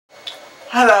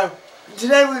Hello,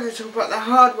 today we're going to talk about the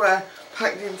hardware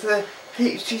packed into the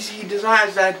HTC Desire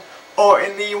Z, or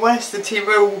in the US the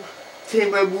T-Mobile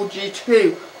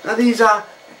G2. Now these are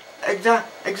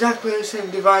exactly the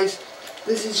same device.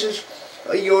 This is just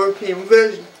a European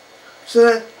version.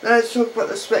 So let's talk about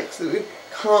the specs that we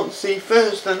can't see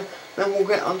first, and then we'll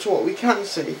get on to what we can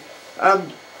see.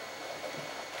 The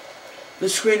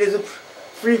screen is a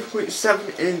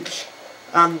 3.7 inch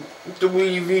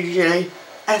WVGA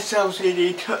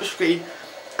SLCD touchscreen,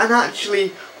 and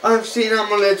actually I've seen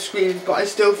AMOLED screens, but I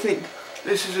still think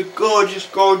this is a gorgeous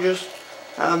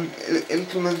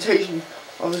implementation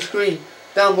of the screen.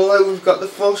 Down below we've got the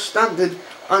full standard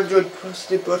Android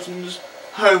plastic buttons,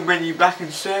 home, menu, back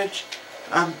and search.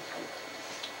 Down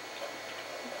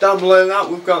below that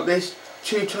we've got this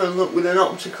two-tone look with an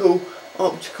optical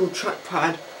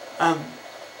trackpad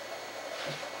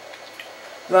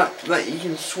that you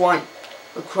can swipe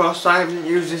across. I haven't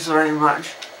used this very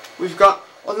much. We've got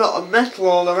a lot of metal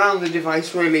all around the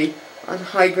device really, and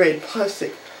high-grade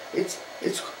plastic. It's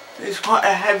quite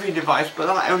a heavy device, but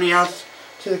that only adds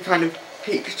to the kind of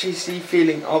HTC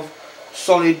feeling of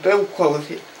solid build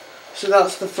quality. So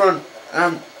that's the front.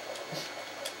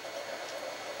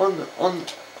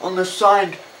 On the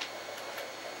side,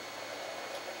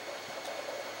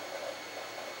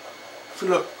 if you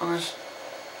look on this,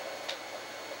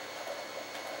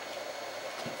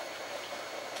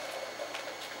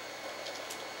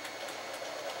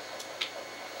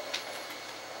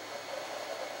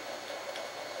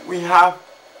 we have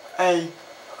a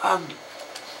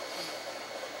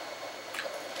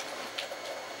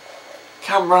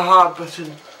camera hard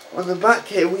button. On the back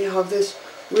here we have this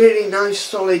really nice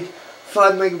solid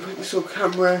 5 megapixel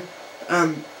camera,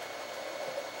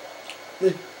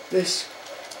 this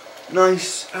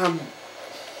nice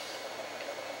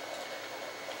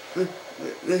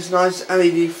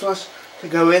LED flash to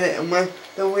go in it, and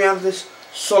then we have this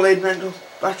solid metal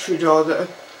battery door that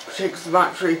protects the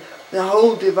battery. The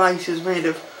whole device is made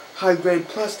of high-grade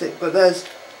plastic, but there's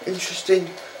interesting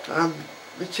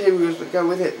materials that go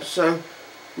with it, so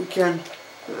we can,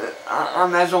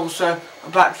 and there's also a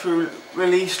battery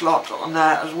release lock on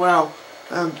there as well,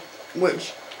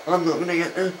 which I'm not going to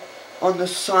get to. On the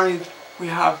side we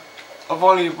have a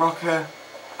volume rocker,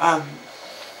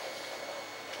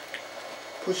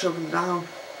 push up and down.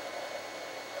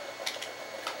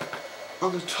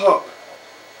 On the top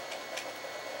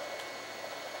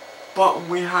bottom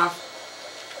we have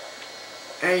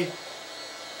a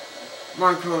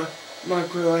micro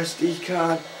SD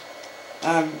card.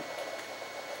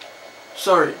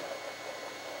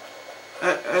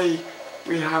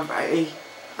 We have a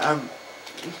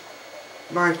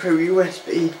micro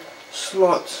USB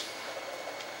slot.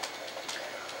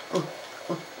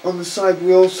 On the side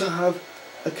we also have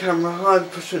a camera hard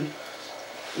button.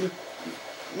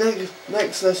 Next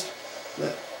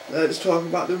let's talk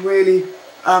about the really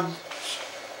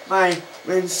my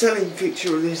main selling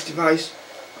feature of this device,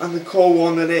 and the core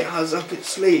one that it has up its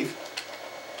sleeve.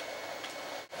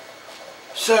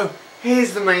 So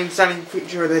here's the main selling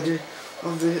feature of the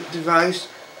device: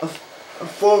 a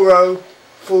 4-row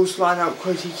full slide out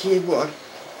QWERTY keyboard.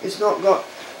 It's not got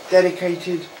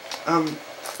dedicated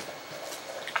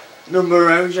number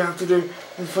rows. You have to do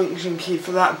the function key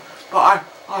for that, but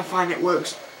I find it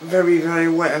works very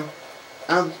well.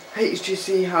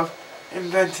 HTC have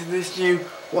invented this new,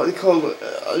 what they call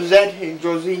a Z hinge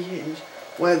or Z hinge,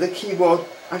 where the keyboard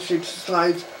actually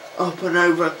slides up and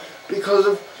over. Because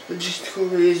of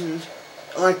logistical reasons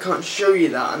I can't show you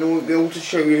that, and I won't be able to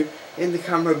show you in the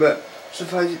camera, but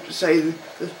suffice it to say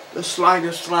the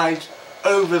slider slides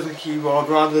over the keyboard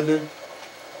rather than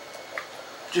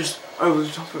just over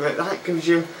the top of it. That gives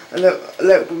you a little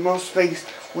bit more space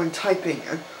when typing,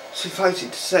 and suffice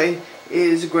it to say it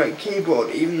is a great keyboard,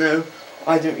 even though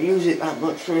I don't use it that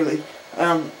much really.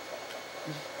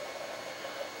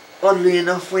 Oddly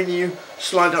enough, when you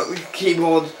slide out the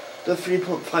keyboard, the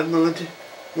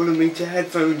 3.5mm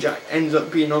headphone jack ends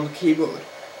up being on the keyboard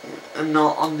and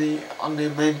not on the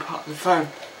main part of the phone.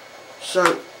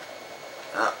 So,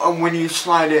 and when you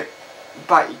slide it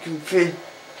back, you can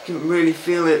really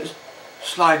feel it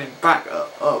sliding back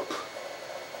up.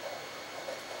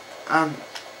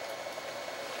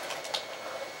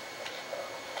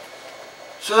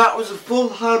 So that was a full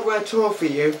hardware tour for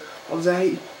you of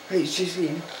the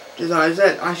HTC Desire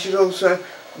Z. I should also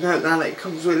note that it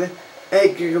comes with an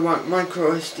 8GB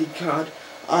micro SD card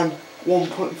and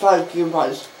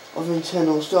 1.5GB of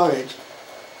internal storage.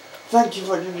 Thank you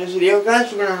for watching this video,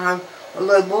 guys. We're going to have a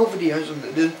lot more videos on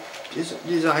the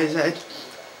Desire Z,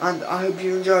 and I hope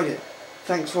you enjoyed it.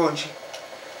 Thanks for watching.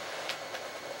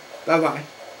 Bye bye.